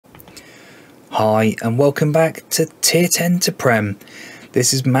Hi and welcome back to Tier 10 to Prem.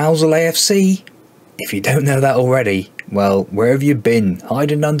 This is Mousehole AFC. If you don't know that already, well, where have you been?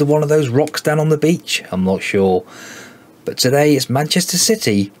 Hiding under one of those rocks down on the beach? I'm not sure. But today it's Manchester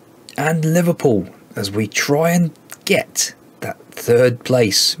City and Liverpool as we try and get that third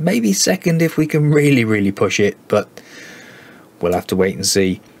place. Maybe second if we can really push it, but we'll have to wait and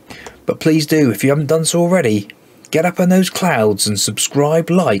see. But please do, if you haven't done so already, get up on those clouds and subscribe,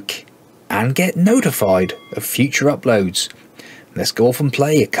 like, and get notified of future uploads. Let's go off and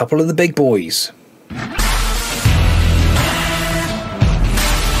play a couple of the big boys.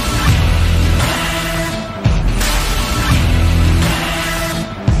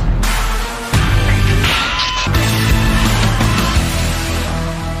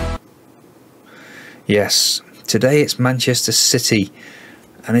 Yes, today it's Manchester City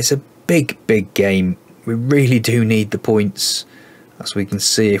and it's a big game. We really do need the points. As we can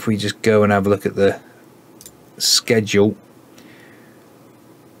see, if we just go and have a look at the schedule,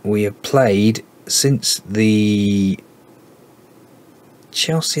 we have played since the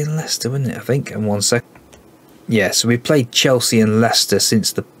Chelsea and Leicester, wasn't it, I think? And 1 sec. Yeah, so we played Chelsea and Leicester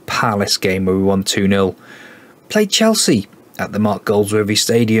since the Palace game where we won 2-0. Played Chelsea at the Mark Goldsworthy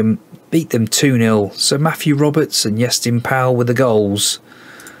Stadium, beat them 2-0. So Matthew Roberts and Yestin Powell with the goals.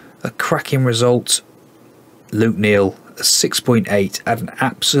 A cracking result. Luke Neal, a 6.8, had an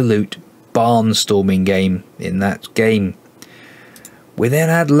absolute barnstorming game in that game. We then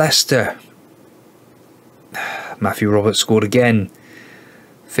had Leicester. Matthew Roberts scored again.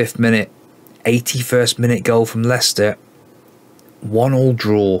 5th minute, 81st minute goal from Leicester. 1-1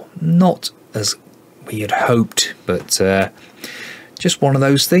 draw. Not as we had hoped, but just one of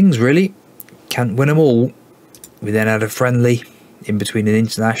those things really. Can't win them all. We then had a friendly in between an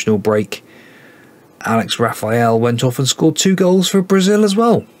international break. Alex Raphael went off and scored 2 goals for Brazil as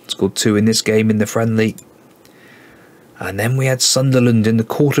well. Scored 2 in this game in the friendly. And then we had Sunderland in the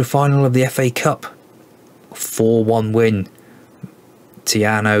quarter-final of the FA Cup. 4-1 win.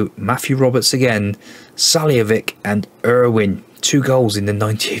 Tiano, Matthew Roberts again, Saljovic and Irwin. 2 goals in the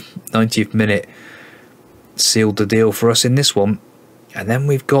 90th minute. Sealed the deal for us in this one. And then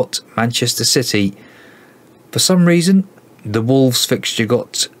we've got Manchester City. For some reason, the Wolves fixture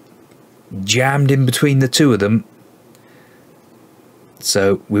got jammed in between the two of them,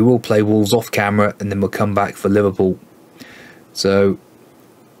 so we will play Wolves off camera and then we'll come back for Liverpool. So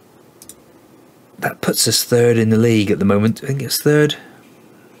that puts us 3rd in the league at the moment. I think it's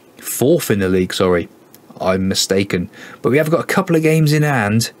 4th in the league, sorry, I'm mistaken, but we have got a couple of games in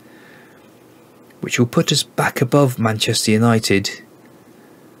hand which will put us back above Manchester United,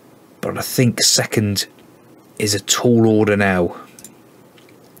 but I think 2nd is a tall order now.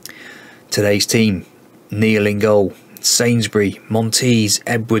 Today's team: Neal in goal, Sainsbury, Montees,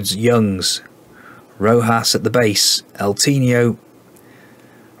 Edwards, Youngs, Rojas at the base, Eltinho,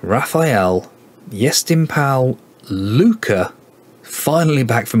 Raphael, Yestin Powell, Luca, finally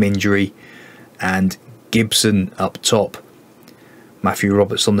back from injury, and Gibson up top. Matthew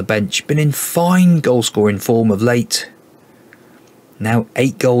Roberts on the bench, been in fine goal scoring form of late. Now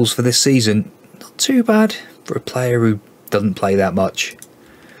 8 goals for this season, not too bad for a player who doesn't play that much.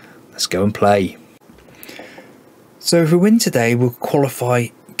 Let's go and play. So if we win today, we'll qualify,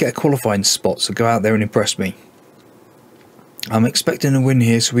 get a qualifying spot, so go out there and impress me. I'm expecting a win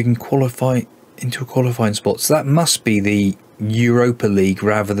here so we can qualify into a qualifying spot. So that must be the Europa League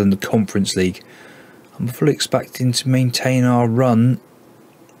rather than the Conference League. I'm fully expecting to maintain our run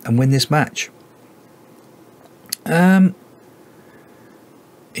and win this match.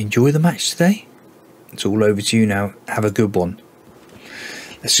 Enjoy the match today. It's all over to you now. Have a good one.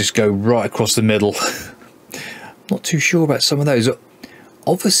 Let's just go right across the middle. Not too sure about some of those.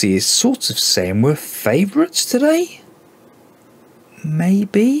 Obviously, it's sort of saying we're favourites today.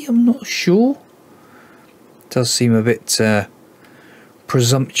 Maybe, I'm not sure. Does seem a bit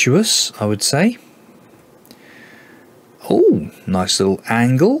presumptuous, I would say. Oh, nice little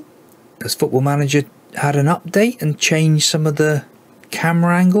angle. Has Football Manager had an update and changed some of the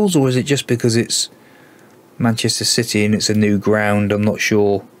camera angles, or is it just because it's Manchester City and it's a new ground? I'm not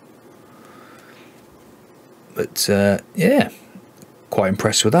sure, but yeah, quite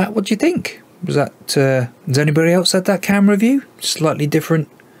impressed with that. What do you think? Was that has anybody else had that camera view? Slightly different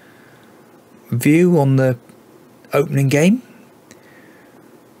view on the opening game.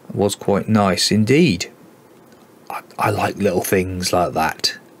 It was quite nice indeed. I like little things like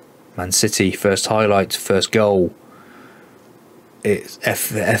that. Man City, first highlight, first goal. It's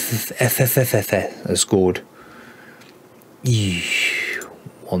has scored.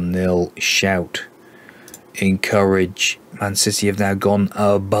 1-0 shout. encourage. Man City have now gone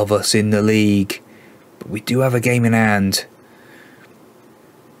above us in the league, but we do have a game in hand.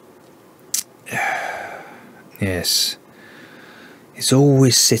 Yes, it's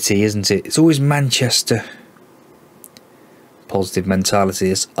always City, isn't it? It's always Manchester. Positive mentality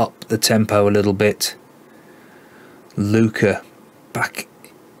has upped the tempo a little bit. Luca back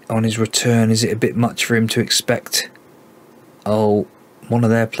on his return. Is it a bit much for him to expect? Oh, one of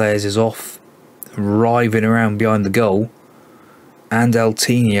their players is off, writhing around behind the goal, and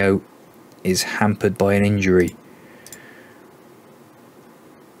Altinho is hampered by an injury.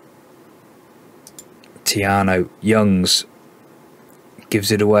 Tiano, Youngs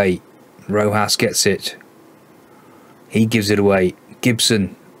gives it away. Rojas gets it. He gives it away.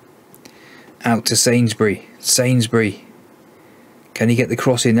 Gibson out to Sainsbury. Sainsbury, can he get the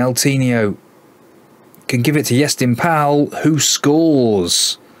cross in? Altinho can give it to Yestin Powell, who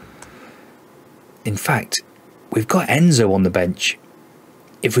scores. In fact, we've got Enzo on the bench.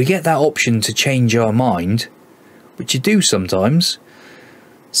 If we get that option to change our mind, which you do sometimes,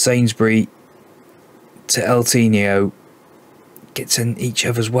 Sainsbury to Altinho gets in each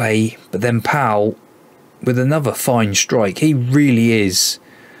other's way, but then Powell with another fine strike. He really is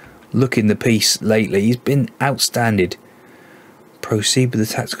looking the piece lately. He's been outstanding. Proceed with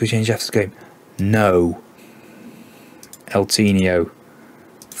the tactical change after the game. No. Altinho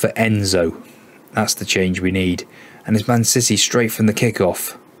for Enzo. That's the change we need. And it's Man City straight from the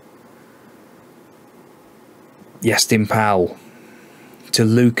kickoff. Yestin Powell to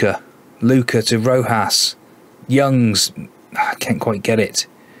Luca. Luca to Rojas. Youngs, I can't quite get it.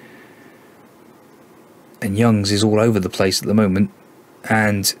 And Youngs is all over the place at the moment.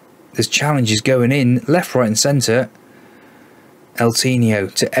 And there's challenges going in, left, right and centre.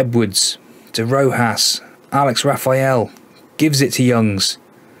 Altinho to Edwards, to Rojas. Alex Raphael gives it to Youngs.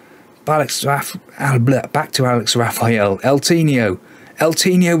 Back to Alex Raphael.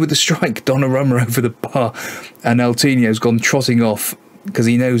 Altinho with the strike. Donnarumma over the bar. And Altinho's gone trotting off because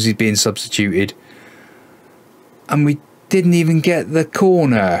he knows he's being substituted. And we didn't even get the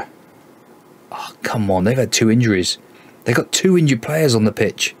corner. Oh, come on, they've had 2 injuries. They've got 2 injured players on the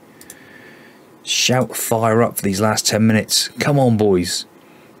pitch. Shout fire up for these last 10 minutes. Come on, boys.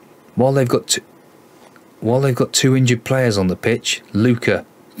 While they've got 2 injured players on the pitch, Luca,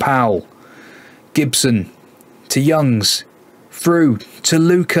 Powell, Gibson to Youngs, through to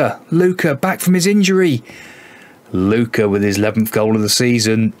Luca. Luca back from his injury. Luca with his 11th goal of the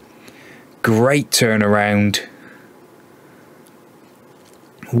season. Great turnaround.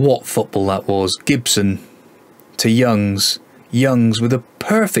 What football that was. Gibson to Youngs. Youngs with a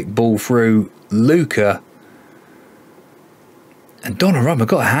perfect ball through. Luca. And Donnarumma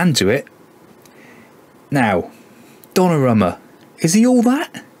got a hand to it. Now, Donnarumma, is he all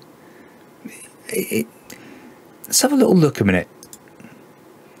that? Let's have a little look a minute.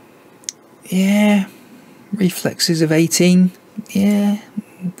 Yeah. Reflexes of 18. Yeah.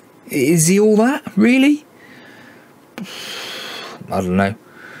 Is he all that? Really? I don't know.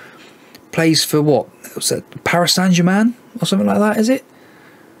 Plays for what? Was that Paris Saint-Germain or something like that, is it?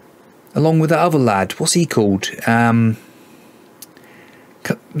 Along with that other lad. What's he called? Only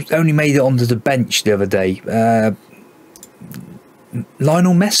made it onto the bench the other day.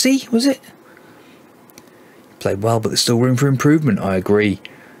 Lionel Messi, was it? Played well, but there's still room for improvement. I agree.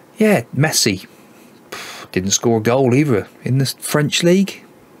 Yeah, Messi. Didn't score a goal either in the French league.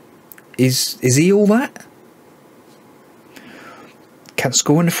 Is he all that? Can't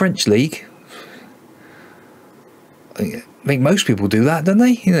score in the French league. I think most people do that, don't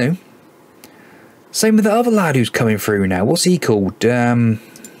they? You know. Same with the other lad who's coming through now. What's he called? Ronaldo.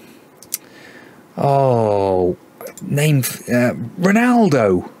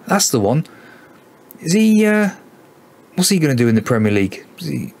 That's the one. Is he? What's he going to do in the Premier League? Is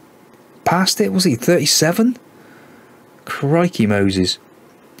he past it? Was he 37? Crikey Moses.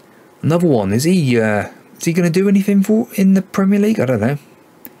 Another one. Is he going to do anything for in the Premier League? I don't know.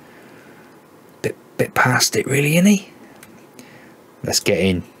 Bit past it, really, isn't he? Let's get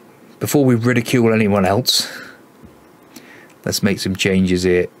in. Before we ridicule anyone else, let's make some changes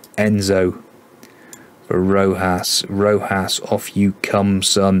here. Enzo for Rojas. Rojas, off you come,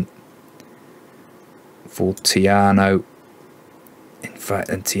 son. For Tiano. In fact,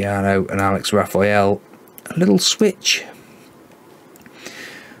 and Tiano and Alex Raphael. A little switch.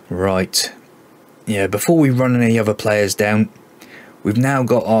 Right. Yeah, before we run any other players down, we've now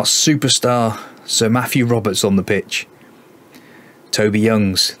got our superstar, Sir Matthew Roberts, on the pitch. Toby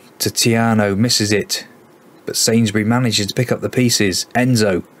Youngs to Tiano, misses it, but Sainsbury manages to pick up the pieces.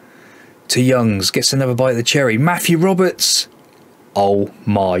 Enzo to Youngs, gets another bite of the cherry. Matthew Roberts, oh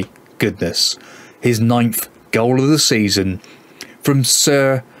my goodness, his 9th goal of the season from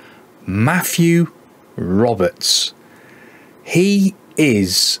Sir Matthew Roberts. He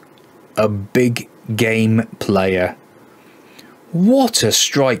is a big game player. What a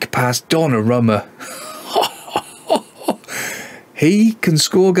strike past Donnarumma. He can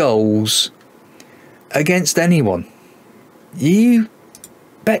score goals against anyone. You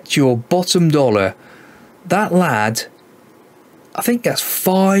bet your bottom dollar that lad, I think that's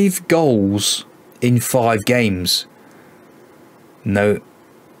 5 goals in 5 games. No,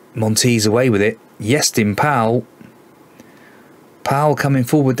 Monteith's away with it. Yestin Powell. Powell coming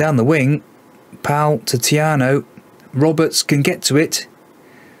forward down the wing. Powell to Tiano. Roberts can get to it.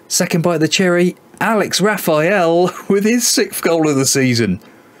 Second bite of the cherry. Alex Raphael with his 6th goal of the season.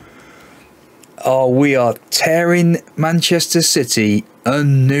 Oh, we are tearing Manchester City a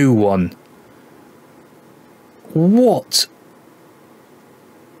new one. What?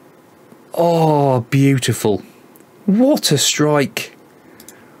 Oh, beautiful. What a strike.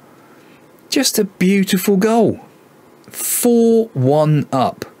 Just a beautiful goal. 4-1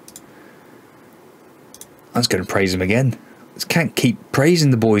 up. I was going to praise him again. Can't keep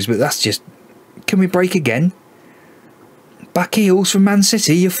praising the boys, but that's just... Can we break again? Back heels from Man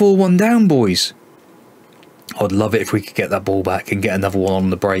City. You're 4-1 down, boys. I'd love it if we could get that ball back and get another one on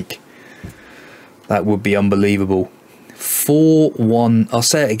the break. That would be unbelievable. 4-1. I'll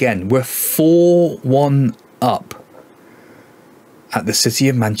say it again. We're 4-1 up at the City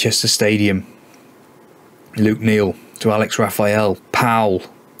of Manchester Stadium. Luke Neal to Alex Raphael. Powell.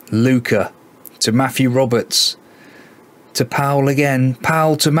 Luca to Matthew Roberts. To Powell again.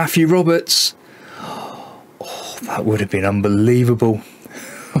 Powell to Matthew Roberts. Oh, that would have been unbelievable.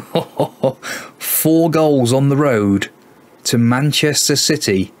 4 goals on the road to Manchester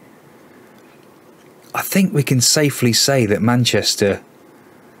City. I think we can safely say that Manchester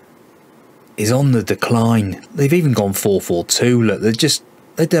is on the decline. They've even gone 4-4-2. Look,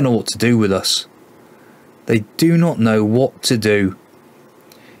 they don't know what to do with us. They do not know what to do.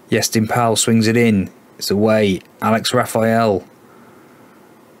 Yestin Powell swings it in. It's away. Alex Raphael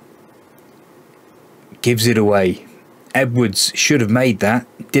gives it away. Edwards should have made that.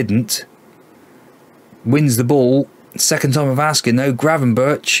 Didn't. Wins the ball. Second time of asking though.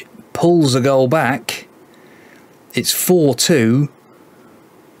 Gravenberch pulls the goal back. It's 4-2.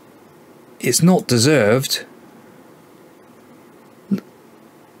 It's not deserved.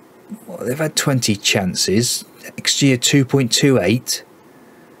 Well, they've had 20 chances. XG of 2.28.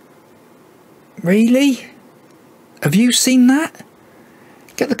 Really? Have you seen that?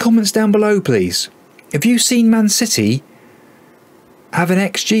 Get the comments down below, please. Have you seen Man City have an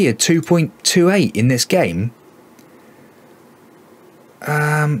XG of 2.28 in this game?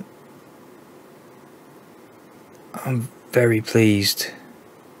 I'm very pleased.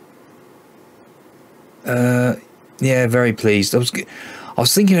 Yeah, very pleased. I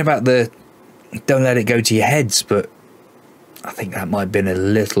was thinking about the don't let it go to your heads, but I think that might have been a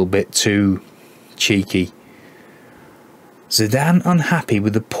little bit too cheeky. Zidane unhappy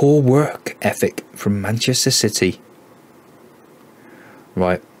with the poor work ethic from Manchester City.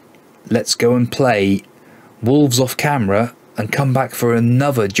 Right, let's go and play Wolves off camera and come back for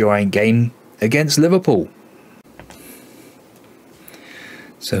another giant game against Liverpool.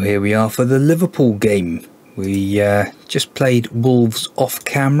 So here we are for the Liverpool game. We just played Wolves off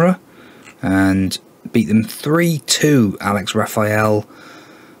camera and beat them 3-2. Alex Raphael,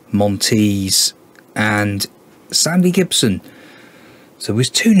 Monteith and Sandy Gibson. So we was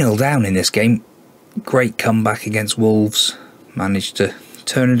 2-0 down in this game. Great comeback against Wolves. Managed to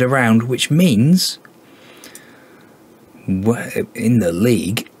turn it around, which means in the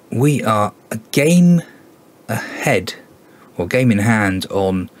league we are a game ahead, or game in hand,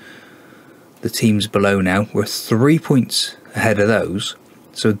 on the teams below now. We're 3 points ahead of those.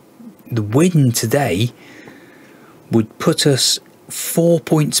 So the win today would put us 4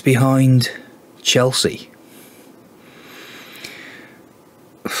 points behind Chelsea.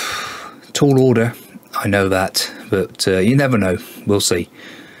 Tall order, I know that, but you never know. We'll see.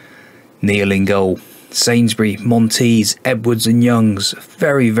 Neal in goal. Sainsbury, Monteith, Edwards and Youngs.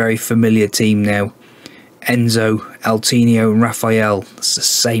 Very, very familiar team now. Enzo, Altinho and Raphael. It's the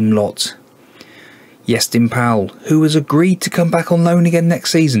same lot. Yestin Powell, who has agreed to come back on loan again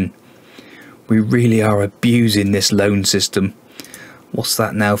next season. We really are abusing this loan system. What's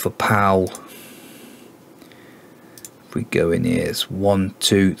that now for Powell? If we go in here, it's 1,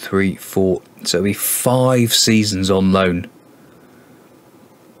 2, 3, 4. So it'll be 5 seasons on loan.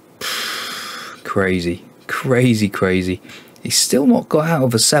 Crazy, crazy, crazy. He's still not got out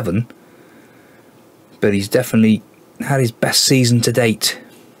of a 7, but he's definitely had his best season to date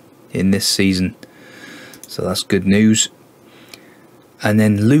in this season. so that's good news. And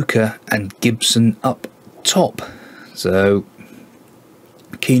then Luca and Gibson up top. So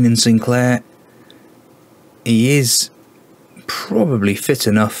Keenan Sinclair, he is probably fit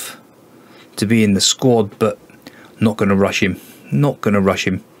enough to be in the squad, but not going to rush him. Not going to rush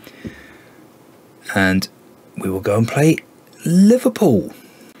him. And we will go and play Liverpool.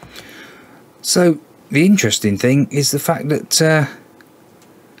 So the interesting thing is the fact that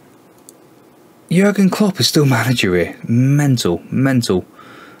Jurgen Klopp is still manager here. Mental.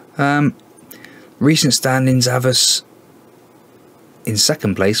 Recent standings have us in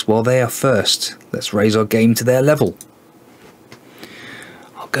second place while they are first. Let's raise our game to their level.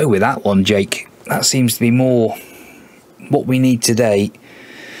 I'll go with that one, Jake. That seems to be more what we need today.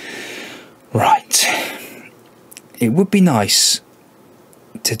 Right. It would be nice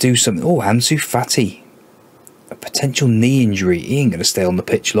to do something. Oh, Ansu Fati. A potential knee injury. He ain't going to stay on the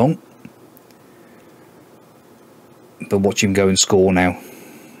pitch long. But watch him go and score now.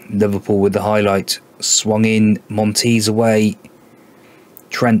 Liverpool with the highlight. Swung in. Monti's away.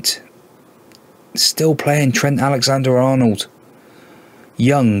 Trent. Still playing Trent Alexander-Arnold.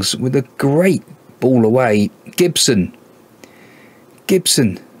 Youngs with a great ball away. Gibson.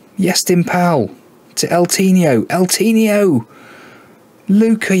 Yestin Powell. To Eltinho.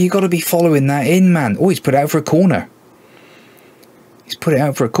 Luca, you got to be following that in, man. Oh, he's put it out for a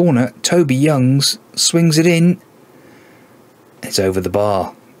corner. Toby Youngs swings it in. It's over the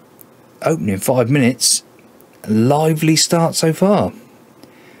bar. Opening 5 minutes. Lively start so far.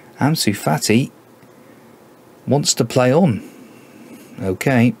 Ansu Fati wants to play on.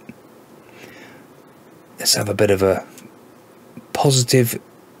 Okay. Let's have a bit of a positive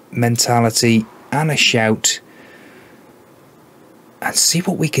mentality and a shout and see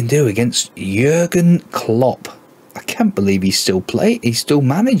what we can do against Jurgen Klopp. I can't believe he's still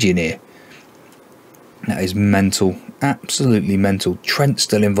managing here. That is mental. Absolutely mental. Trent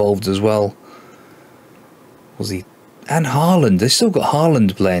still involved as well. Was he? And Haaland. They've still got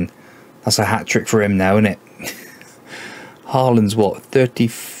Haaland playing. That's a hat-trick for him now, isn't it? Haaland's what?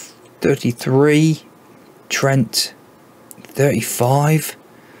 33. Trent 35.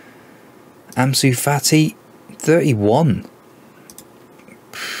 Ansu Fati 31.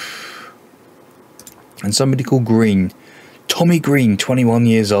 And somebody called Green. Tommy Green, 21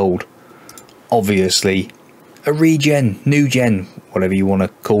 years old. Obviously a regen, new gen, whatever you want to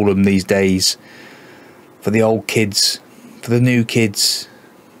call them these days. For the old kids, for the new kids.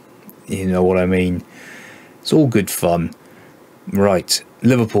 You know what I mean. It's all good fun. Right,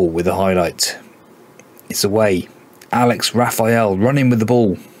 Liverpool with the highlight. It's away. Alex Raphael running with the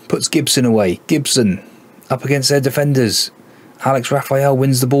ball. Puts Gibson away. Gibson up against their defenders. Alex Raphael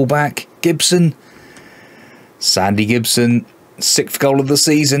wins the ball back. Gibson. Sandy Gibson. 6th goal of the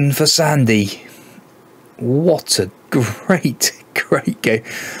season for Sandy. What a great game.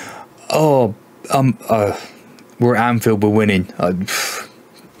 Oh, we're at Anfield, we're winning.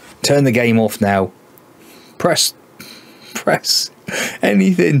 Turn the game off now. Press.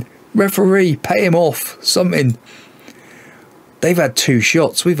 Anything. Referee, pay him off. Something. They've had 2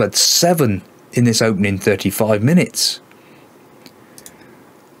 shots. We've had 7 in this opening 35 minutes.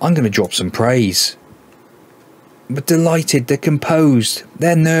 I'm going to drop some praise. But delighted, they're composed,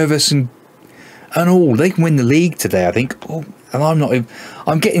 they're nervous and all. They can win the league today, I think. Oh, and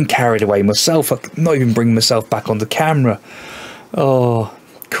I'm getting carried away myself. I'm not even bringing myself back on the camera. Oh,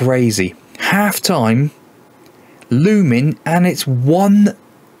 crazy. Half time, looming, and it's 1.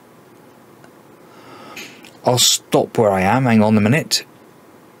 I'll stop where I am. Hang on a minute.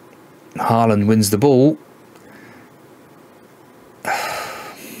 Haaland wins the ball.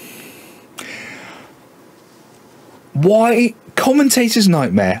 Why? Commentator's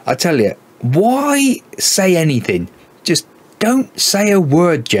nightmare, I tell you. Why say anything? Just don't say a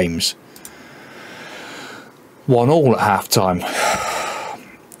word, James. 1-1 at half time.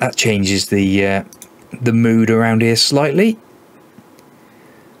 That changes the mood around here slightly.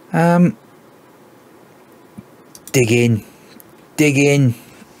 Dig in.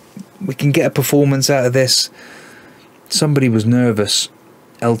 We can get a performance out of this. Somebody was nervous.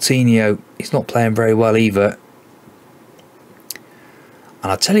 Eltinho, he's not playing very well either.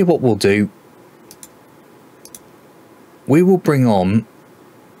 And I'll tell you what we'll do. We will bring on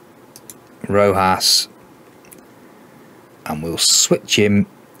Rojas and we'll switch him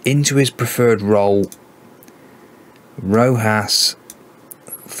into his preferred role. Rojas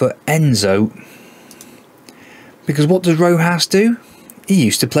for Enzo. Because what does Rojas do? He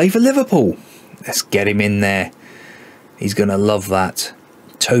used to play for Liverpool. Let's get him in there. He's going to love that.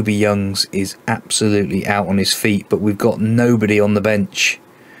 Toby Youngs is absolutely out on his feet, but we've got nobody on the bench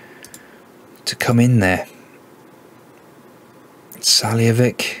to come in there.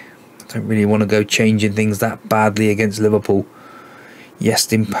 Saliovic. I don't really want to go changing things that badly against Liverpool.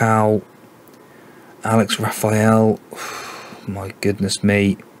 Yestin Powell. Alex Raphael. My goodness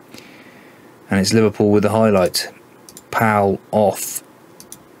me. And it's Liverpool with the highlight. Powell off.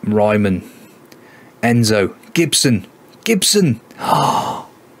 Ryman. Enzo. Gibson.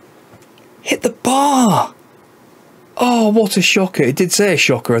 Hit the bar. Oh, what a shocker. It did say a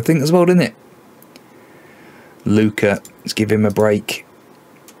shocker, I think, as well, didn't it? Luca. Let's give him a break.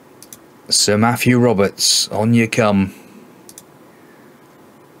 Sir Matthew Roberts. On you come.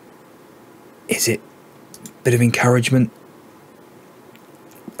 Is it a bit of encouragement?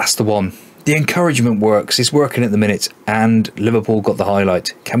 That's the one. The encouragement works. It's working at the minute. And Liverpool got the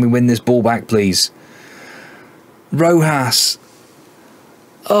highlight. Can we win this ball back, please? Rojas.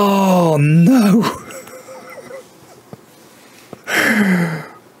 Oh, no.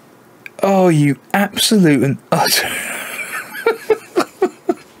 Oh, you absolute and utter.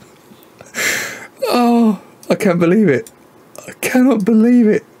 Oh, I can't believe it. I cannot believe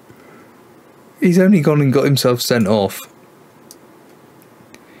it. He's only gone and got himself sent off.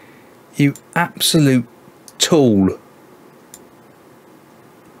 You absolute tool.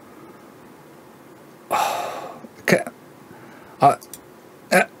 Oh, okay.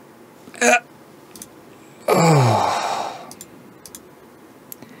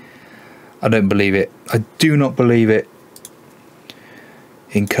 I don't believe it. I do not believe it.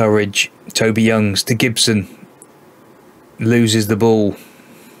 Encourage. Toby Youngs to Gibson. Loses the ball.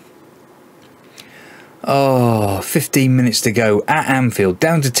 Oh, 15 minutes to go at Anfield.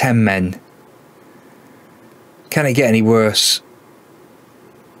 Down to 10 men. Can it get any worse?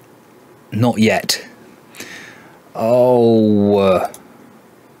 Not yet. Oh.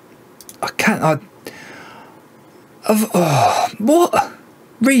 I can't. What?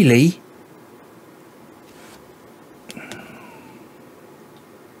 Really?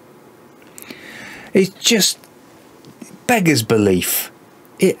 It just beggars belief.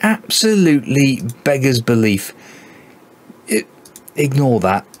 It absolutely beggars belief. Ignore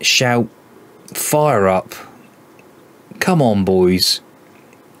that. Shout. Fire up. Come on, boys.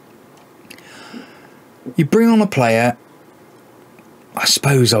 You bring on a player. I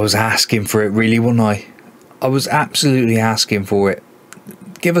suppose I was asking for it, really, wasn't I? I was absolutely asking for it.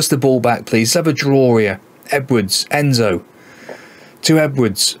 Give us the ball back, please. Let's have a draw here. Edwards. Enzo. To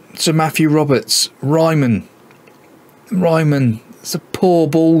Edwards. To Matthew Roberts. Ryman. It's a poor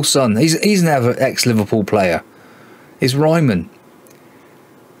ball, son. He's never ex-Liverpool player. It's Ryman.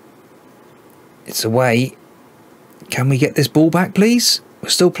 It's away. Can we get this ball back, please? We're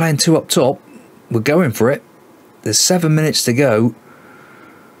still playing two up top. We're going for it. There's 7 minutes to go.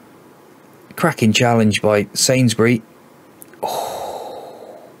 Cracking challenge by Sainsbury.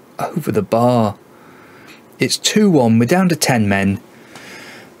 Oh, over the bar. It's 2-1. We're down to 10 men.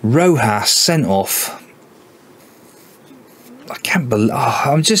 Rojas sent off. I can't believe.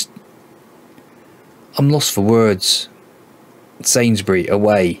 Oh, I'm lost for words. Sainsbury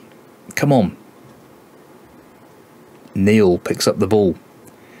away. Come on. Neil picks up the ball.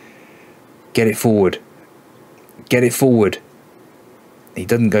 Get it forward. Get it forward. He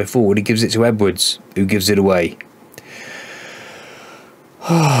doesn't go forward. He gives it to Edwards, who gives it away.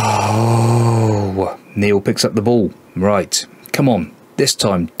 Oh, Neil picks up the ball. Right. Come on. This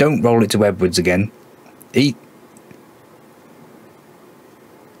time, don't roll it to Edwards again.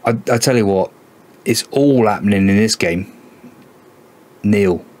 I tell you what, it's all happening in this game.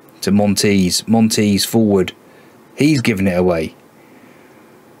 Neil to Montees. Montees forward. He's giving it away.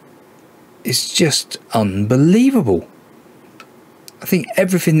 It's just unbelievable. I think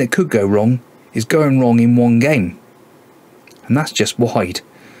everything that could go wrong is going wrong in one game. And that's just wide.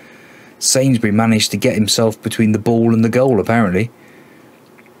 Sainsbury managed to get himself between the ball and the goal, apparently.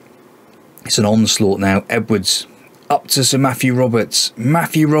 It's an onslaught now. Edwards up to Sir Matthew Roberts.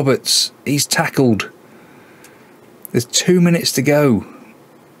 Matthew Roberts, he's tackled. There's 2 minutes to go.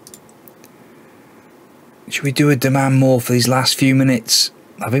 Should we do a demand more for these last few minutes?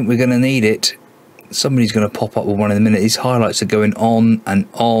 I think we're going to need it. Somebody's going to pop up with one in a minute. These highlights are going on and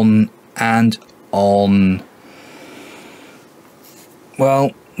on and on.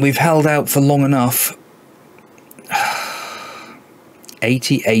 Well, we've held out for long enough.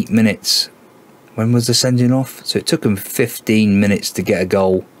 88 minutes. When was the sending off? So it took them 15 minutes to get a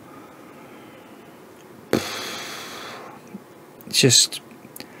goal. It's just,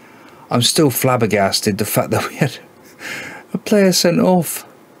 I'm still flabbergasted the fact that we had a player sent off.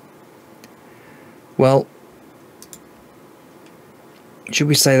 Well, should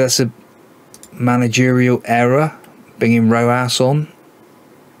we say that's a managerial error, bringing Rojas on?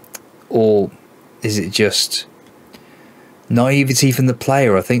 Or is it just Naivety from the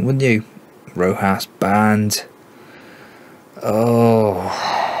player, I think, wouldn't you? Rojas banned. Oh,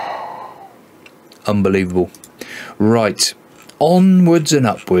 unbelievable. Right, onwards and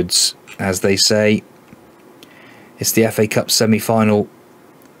upwards, as they say. It's the FA Cup semi-final,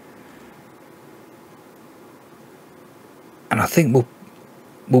 and I think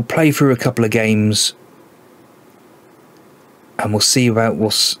we'll play through a couple of games, and we'll see about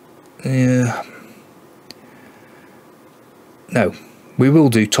what's. No, we will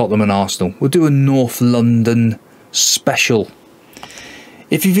do Tottenham and Arsenal. We'll do a North London special.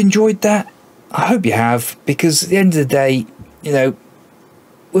 If you've enjoyed that, I hope you have, because at the end of the day, you know,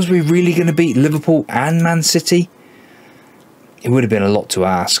 was we really going to beat Liverpool and Man City? It would have been a lot to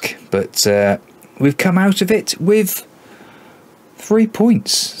ask, but we've come out of it with 3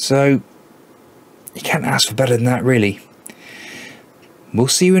 points, so you can't ask for better than that, really. We'll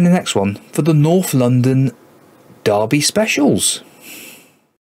see you in the next one for the North London Derby specials.